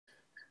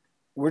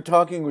We're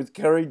talking with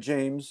Kerry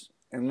James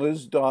and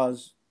Liz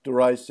Dawes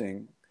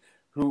Derising,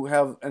 who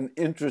have an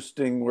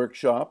interesting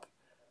workshop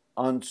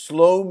on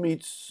slow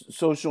meets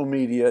social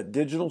media,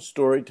 digital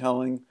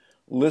storytelling,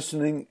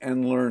 listening,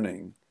 and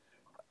learning.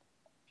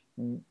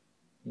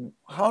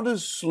 How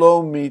does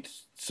slow meet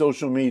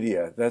social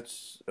media?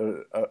 That's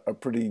a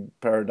pretty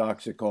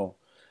paradoxical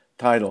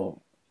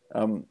title.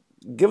 Um,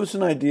 Give us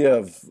an idea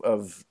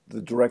of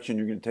the direction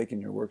you're going to take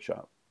in your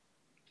workshop.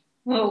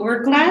 Well,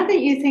 we're glad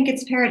that you think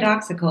it's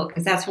paradoxical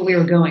because that's what we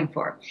were going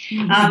for.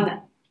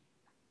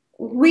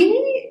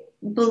 We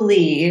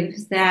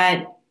believe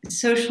that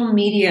social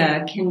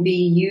media can be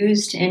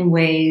used in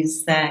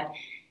ways that,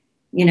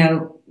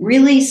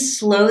 really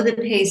slow the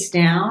pace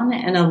down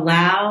and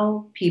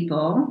allow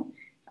people,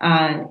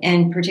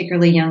 and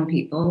particularly young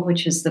people,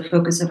 which is the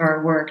focus of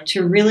our work,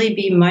 to really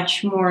be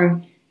much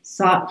more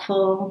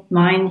thoughtful,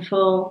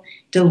 mindful,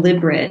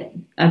 deliberate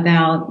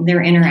about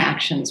their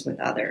interactions with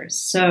others.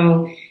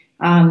 So,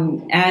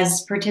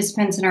 as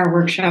participants in our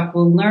workshop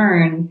will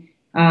learn,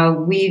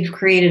 we've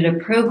created a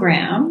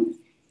program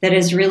that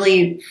is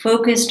really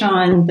focused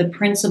on the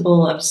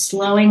principle of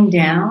slowing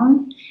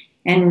down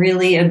and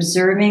really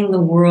observing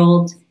the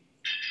world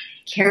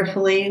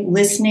carefully,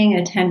 listening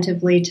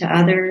attentively to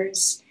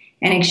others,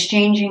 and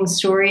exchanging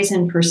stories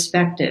and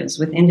perspectives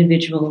with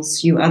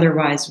individuals you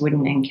otherwise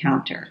wouldn't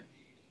encounter.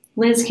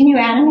 Liz, can you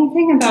add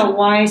anything about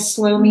why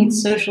slow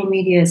meets social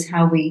media is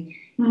how we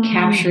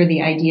capture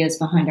the ideas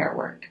behind our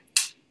work?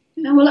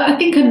 Well, I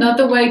think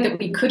another way that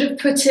we could have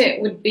put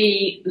it would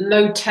be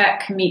low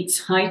tech meets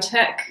high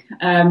tech,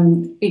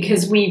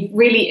 because we've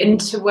really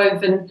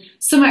interwoven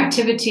some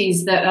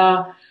activities that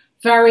are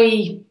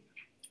very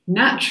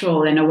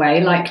natural in a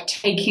way, like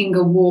taking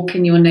a walk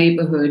in your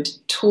neighborhood,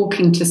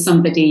 talking to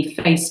somebody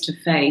face to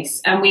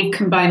face, and we've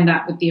combined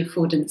that with the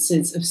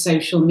affordances of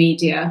social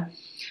media.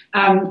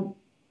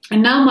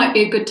 And now might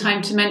be a good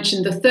time to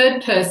mention the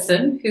third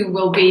person who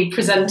will be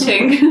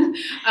presenting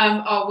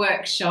our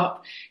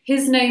workshop.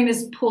 His name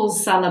is Paul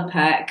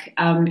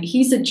Salopek.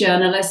 He's a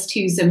journalist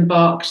who's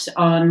embarked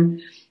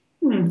on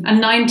a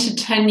 9 to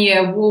 10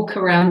 year walk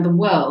around the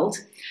world.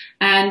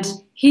 And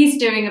he's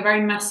doing a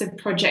very massive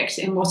project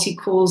in what he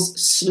calls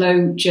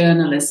slow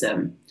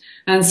journalism.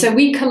 And so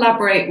we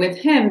collaborate with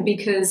him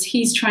because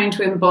he's trying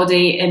to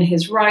embody in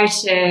his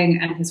writing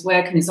and his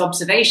work and his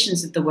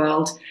observations of the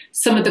world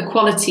some of the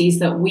qualities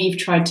that we've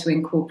tried to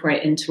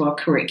incorporate into our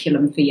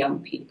curriculum for young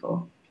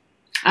people.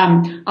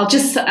 I'll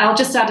just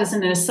add as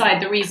an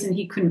aside, the reason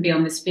he couldn't be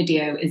on this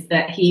video is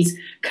that he's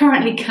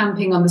currently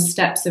camping on the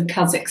steppes of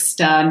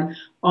Kazakhstan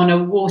on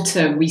a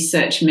water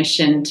research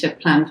mission to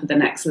plan for the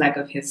next leg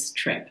of his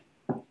trip.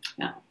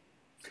 Yeah.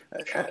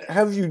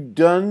 Have you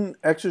done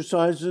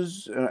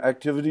exercises,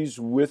 activities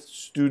with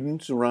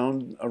students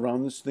around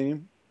this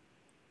theme?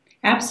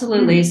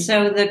 Absolutely.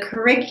 So the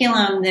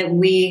curriculum that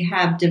we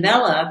have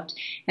developed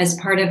as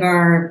part of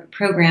our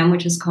program,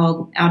 which is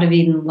called Out of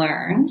Eden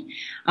Learn,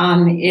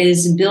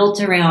 is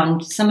built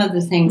around some of the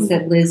things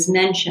that Liz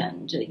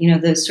mentioned.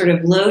 The sort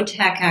of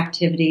low-tech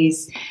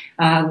activities.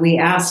 We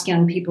ask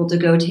young people to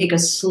go take a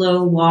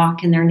slow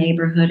walk in their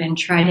neighborhood and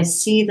try to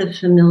see the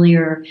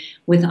familiar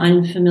with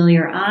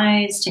unfamiliar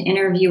eyes, to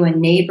interview a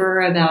neighbor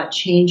about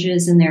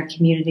changes in their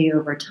community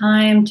over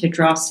time, to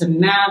draw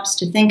some maps,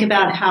 to think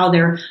about how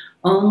their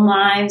own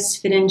lives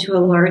fit into a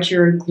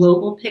larger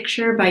global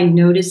picture by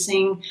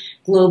noticing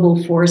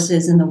global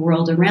forces in the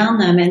world around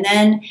them. And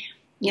then,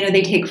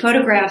 they take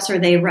photographs or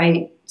they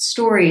write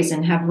stories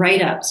and have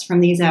write-ups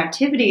from these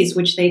activities,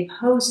 which they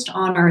post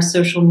on our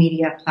social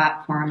media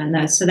platform.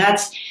 And so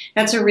that's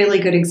a really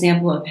good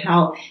example of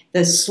how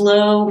the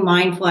slow,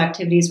 mindful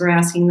activities we're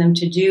asking them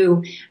to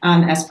do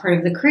as part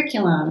of the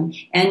curriculum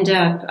end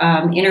up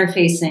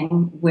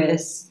interfacing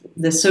with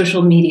the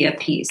social media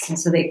piece. And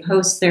so they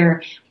post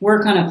their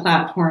work on a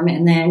platform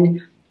and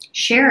then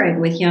share it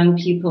with young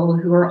people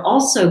who are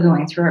also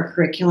going through our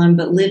curriculum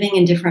but living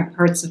in different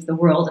parts of the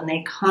world, and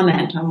they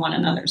comment on one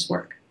another's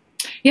work.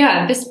 Yeah,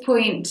 at this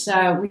point,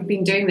 we've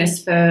been doing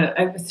this for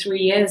over 3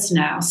 years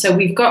now. So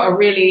we've got a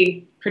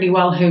really pretty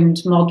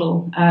well-honed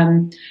model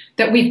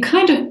that we've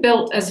kind of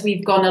built as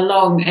we've gone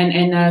along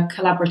in a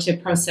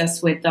collaborative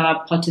process with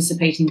our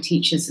participating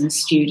teachers and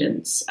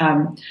students.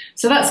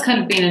 So that's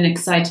kind of been an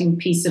exciting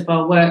piece of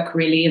our work,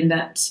 really, in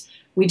that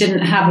we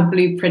didn't have a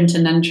blueprint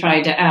and then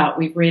tried it out.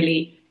 We've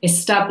really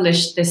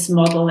established this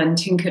model and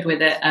tinkered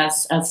with it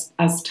as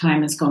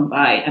time has gone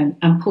by,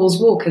 and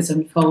Paul's walk has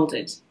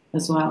unfolded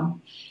as well.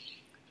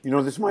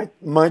 This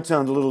might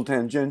sound a little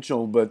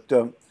tangential, but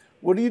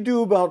what do you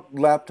do about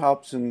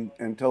laptops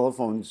and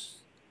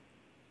telephones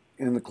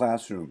in the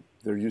classroom?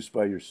 They're used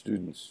by your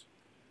students.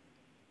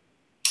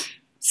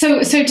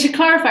 So to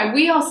clarify,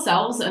 we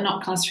ourselves are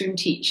not classroom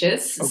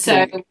teachers.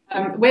 Okay. So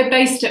we're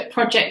based at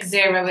Project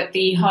Zero at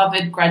the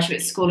Harvard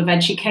Graduate School of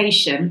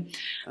Education,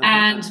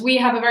 and we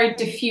have a very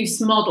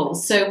diffuse model.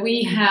 So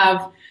we've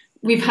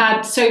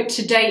had,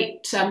 to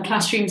date,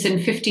 classrooms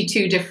in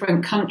 52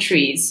 different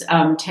countries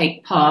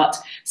take part.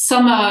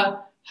 Some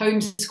are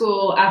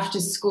homeschool, after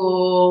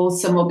school,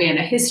 some will be in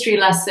a history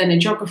lesson, a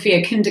geography,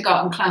 a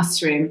kindergarten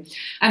classroom.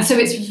 And so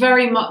it's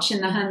very much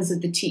in the hands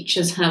of the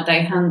teachers how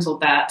they handle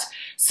that.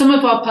 Some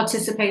of our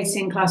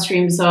participating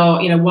classrooms are,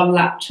 one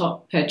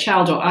laptop per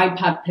child or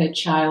iPad per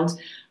child.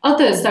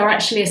 Others, they're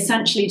actually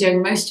essentially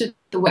doing most of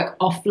the work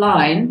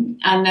offline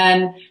and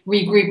then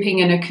regrouping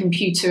in a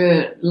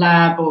computer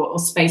lab or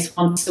space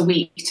once a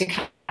week to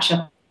catch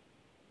up,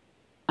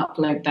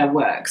 upload their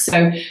work.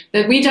 So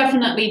we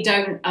definitely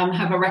don't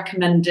have a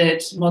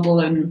recommended model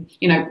and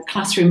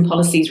classroom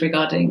policies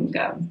regarding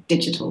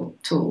digital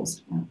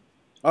tools.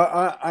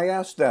 I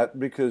asked that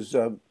because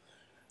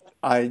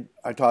I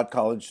taught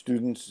college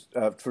students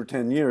for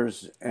 10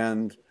 years,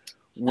 and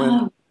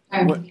when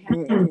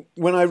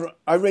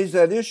I raised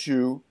that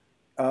issue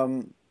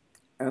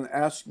and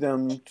asked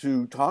them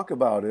to talk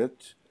about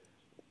it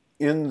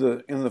in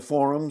the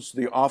forums,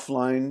 the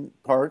offline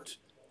part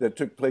that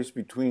took place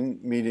between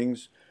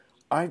meetings,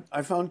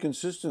 I found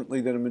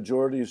consistently that a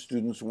majority of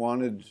students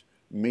wanted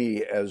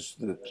me as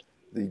the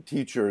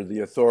teacher, the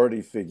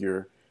authority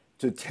figure,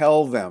 to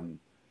tell them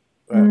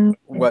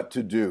what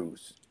to do.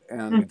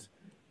 And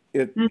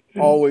it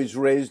always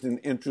raised an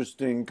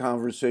interesting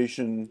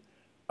conversation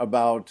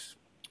about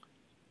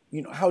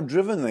how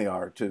driven they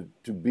are to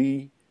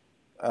be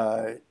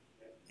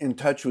in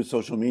touch with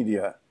social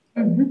media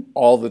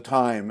all the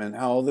time, and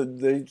how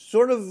they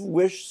sort of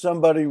wish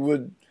somebody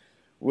would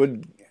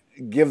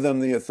give them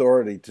the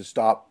authority to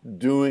stop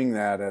doing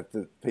that at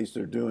the pace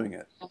they're doing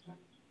it.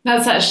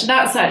 That's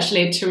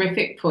actually a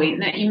terrific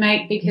point that you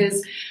make,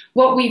 because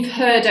what we've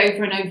heard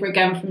over and over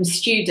again from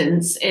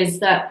students is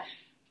that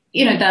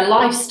their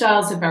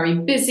lifestyles are very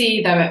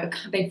busy,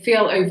 they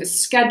feel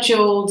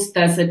overscheduled,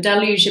 there's a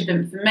deluge of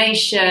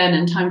information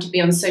and time to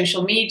be on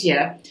social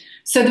media.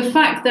 So the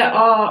fact that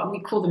we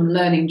call them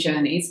learning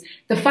journeys,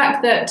 the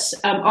fact that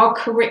our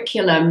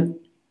curriculum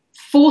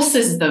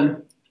forces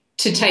them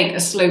to take a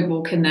slow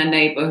walk in their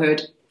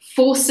neighborhood,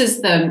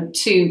 forces them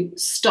to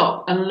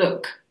stop and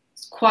look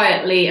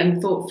quietly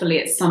and thoughtfully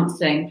at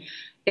something,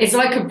 is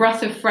like a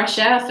breath of fresh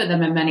air for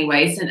them in many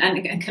ways,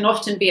 and can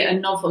often be a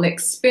novel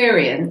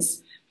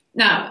experience.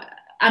 Now,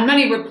 and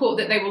many report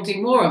that they will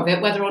do more of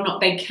it. Whether or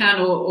not they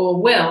can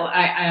or will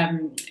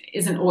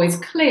isn't always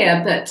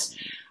clear, but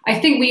I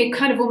think we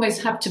kind of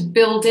almost have to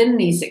build in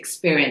these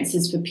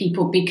experiences for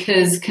people,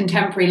 because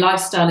contemporary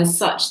lifestyle is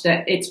such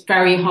that it's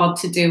very hard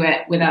to do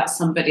it without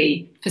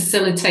somebody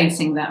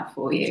facilitating that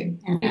for you.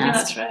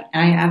 That's right.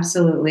 I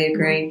absolutely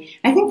agree.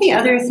 I think the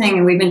other thing,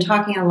 and we've been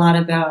talking a lot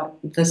about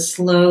the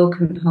slow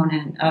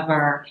component of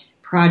our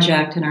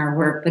project and our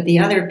work, but the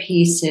other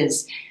piece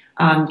is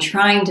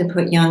trying to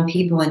put young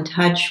people in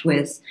touch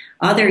with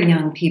other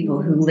young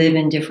people who live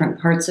in different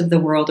parts of the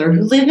world or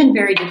who live in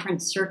very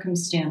different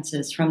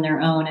circumstances from their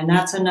own. And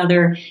that's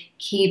another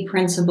key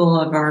principle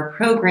of our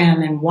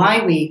program, and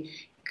why we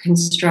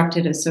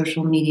constructed a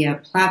social media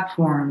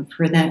platform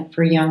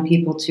for young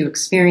people to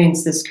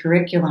experience this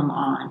curriculum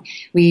on.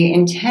 We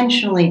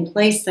intentionally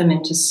place them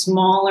into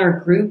smaller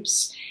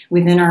groups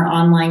within our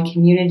online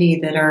community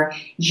that are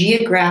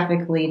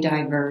geographically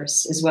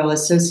diverse as well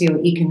as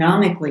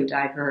socioeconomically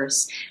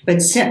diverse,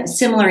 but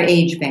similar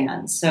age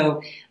bands.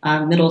 So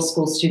middle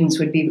school students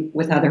would be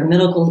with other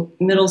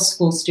middle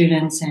school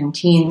students, and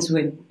teens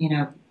would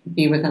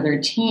be with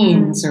other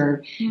teens,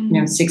 or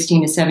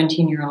 16 to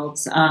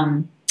 17-year-olds.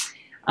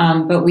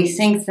 But we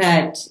think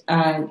that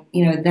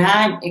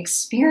that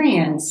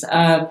experience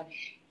of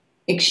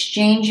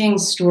exchanging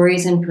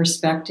stories and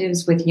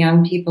perspectives with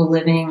young people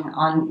living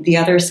on the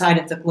other side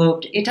of the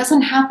globe, it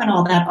doesn't happen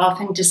all that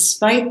often,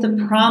 despite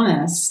the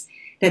promise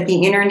that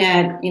the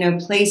internet,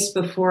 placed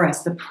before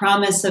us, the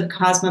promise of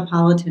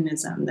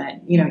cosmopolitanism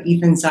that,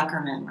 Ethan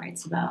Zuckerman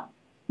writes about.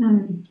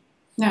 No,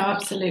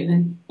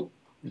 absolutely.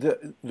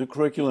 The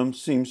curriculum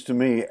seems to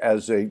me,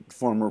 as a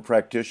former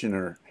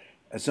practitioner,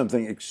 as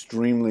something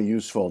extremely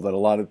useful that a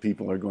lot of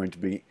people are going to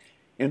be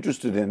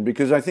interested in,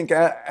 because I think,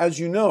 as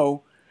you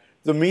know,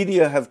 the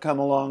media have come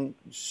along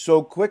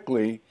so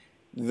quickly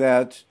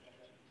that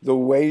the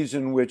ways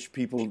in which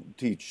people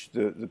teach,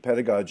 the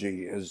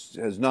pedagogy,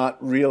 has not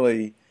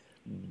really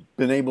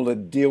been able to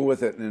deal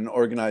with it in an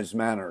organized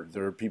manner.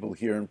 There are people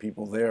here and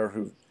people there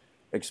who've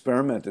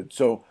experimented.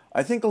 So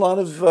I think a lot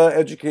of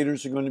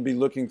educators are going to be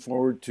looking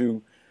forward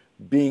to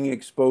being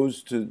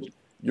exposed to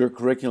your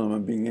curriculum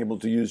and being able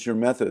to use your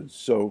methods.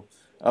 So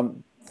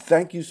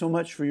thank you so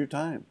much for your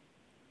time.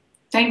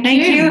 Thank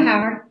you,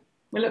 Howard.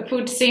 We look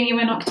forward to seeing you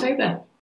in October.